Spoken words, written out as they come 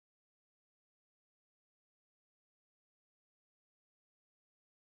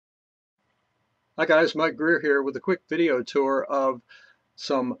Hi guys, Mike Greer here with a quick video tour of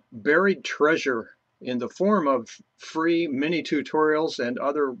some buried treasure in the form of free mini tutorials and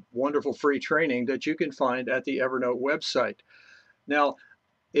other wonderful free training that you can find at the Evernote website. Now,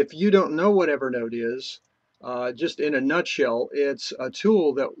 if you don't know what Evernote is, just in a nutshell, it's a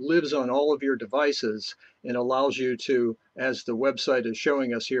tool that lives on all of your devices and allows you to, as the website is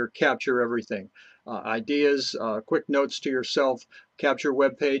showing us here, capture everything. Ideas, quick notes to yourself, capture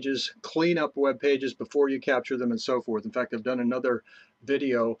web pages, clean up web pages before you capture them, and so forth. In fact, I've done another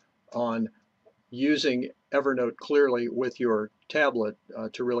video on using Evernote clearly with your tablet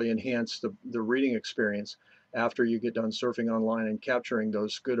to really enhance the reading experience after you get done surfing online and capturing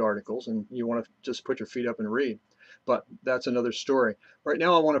those good articles and you want to just put your feet up and read. But that's another story. Right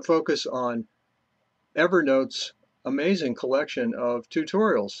now I want to focus on Evernote's amazing collection of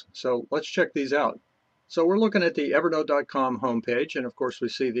tutorials. So let's check these out. So we're looking at the evernote.com homepage, and of course we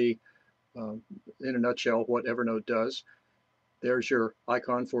see the in a nutshell what Evernote does. There's your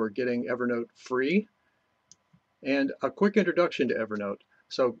icon for getting Evernote free and a quick introduction to Evernote.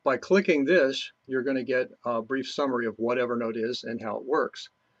 So by clicking this, you're going to get a brief summary of what Evernote is and how it works.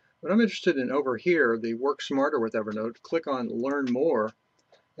 But I'm interested in over here, the Work Smarter with Evernote. Click on Learn More,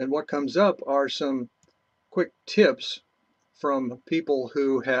 and what comes up are some quick tips from people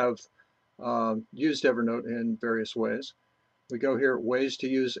who have used Evernote in various ways. We go here, Ways to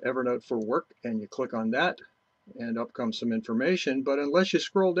Use Evernote for Work, and you click on that, and up comes some information. But unless you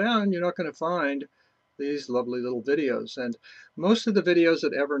scroll down, you're not going to find these lovely little videos. And most of the videos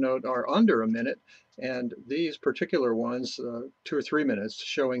at Evernote are under a minute, and these particular ones, 2 or 3 minutes,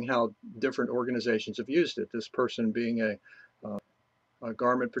 showing how different organizations have used it. This person being a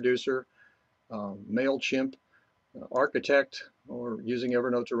garment producer, MailChimp, architect, or using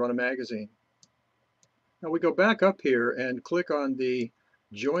Evernote to run a magazine. Now we go back up here and click on the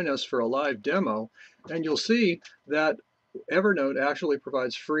Join Us for a Live Demo, and you'll see that Evernote actually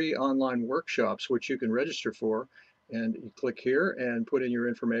provides free online workshops which you can register for. And you click here and put in your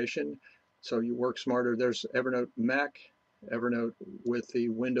information so you work smarter. There's Evernote Mac, Evernote with the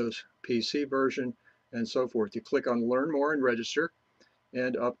Windows PC version, and so forth. You click on Learn More and Register,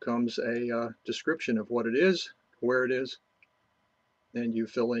 and up comes a description of what it is, where it is, and you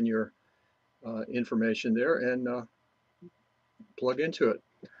fill in your information there and plug into it.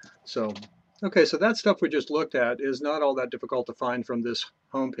 So, okay, so that stuff we just looked at is not all that difficult to find from this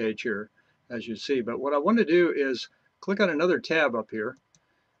home page here, as you see. But what I want to do is click on another tab up here,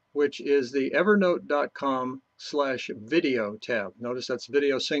 which is the evernote.com/video tab. Notice that's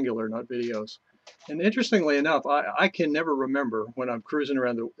video singular, not videos. And interestingly enough, I can never remember when I'm cruising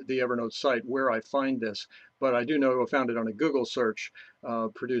around the Evernote site where I find this, but I do know I found it on a Google search,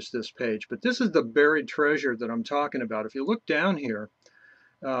 produced this page. But this is the buried treasure that I'm talking about. If you look down here,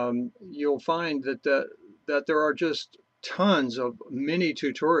 you'll find that there are just tons of mini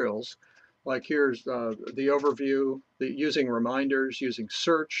tutorials. Like here's the overview, using reminders, using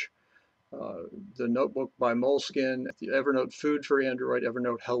search, the notebook by Moleskine, the Evernote Food for Android,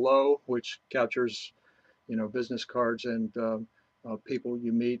 Evernote Hello, which captures business cards and people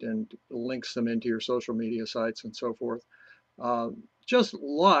you meet and links them into your social media sites and so forth. Just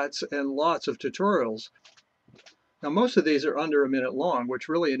lots and lots of tutorials. Now, most of these are under a minute long, which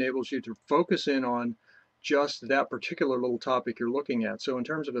really enables you to focus in on just that particular little topic you're looking at. So in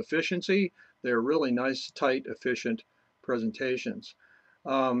terms of efficiency, they're really nice, tight, efficient presentations.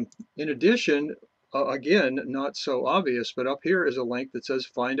 In addition, again, not so obvious, but up here is a link that says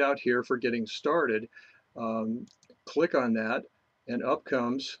Find Out Here for Getting Started. Um, Click on that, and up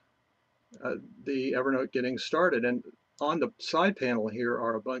comes the Evernote Getting Started. And on the side panel here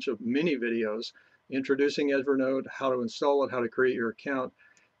are a bunch of mini videos introducing Evernote, how to install it, how to create your account,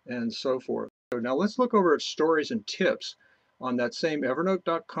 and so forth. So now let's look over at Stories and Tips on that same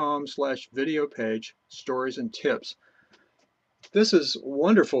evernote.com/video page, Stories and Tips. This is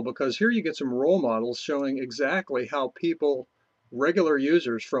wonderful because here you get some role models showing exactly how people, regular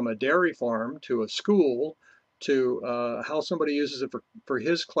users from a dairy farm to a school, to how somebody uses it for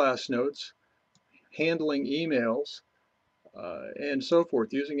his class notes, handling emails, and so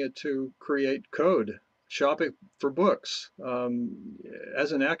forth, using it to create code, shopping for books,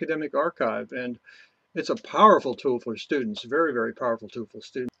 as an academic archive. And it's a powerful tool for students, very, very powerful tool for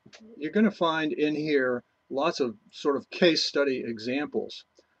students. You're going to find in here lots of sort of case study examples.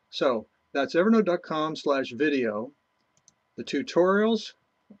 So that's evernote.com/video, the tutorials,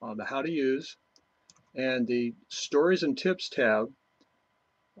 the how to use, and the stories and tips tab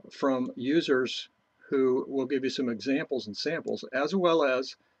from users who will give you some examples and samples, as well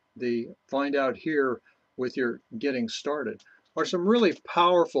as the Find Out Here with your getting started. are some really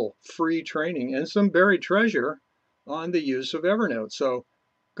powerful free training and some buried treasure on the use of Evernote. So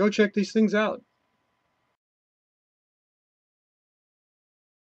go check these things out.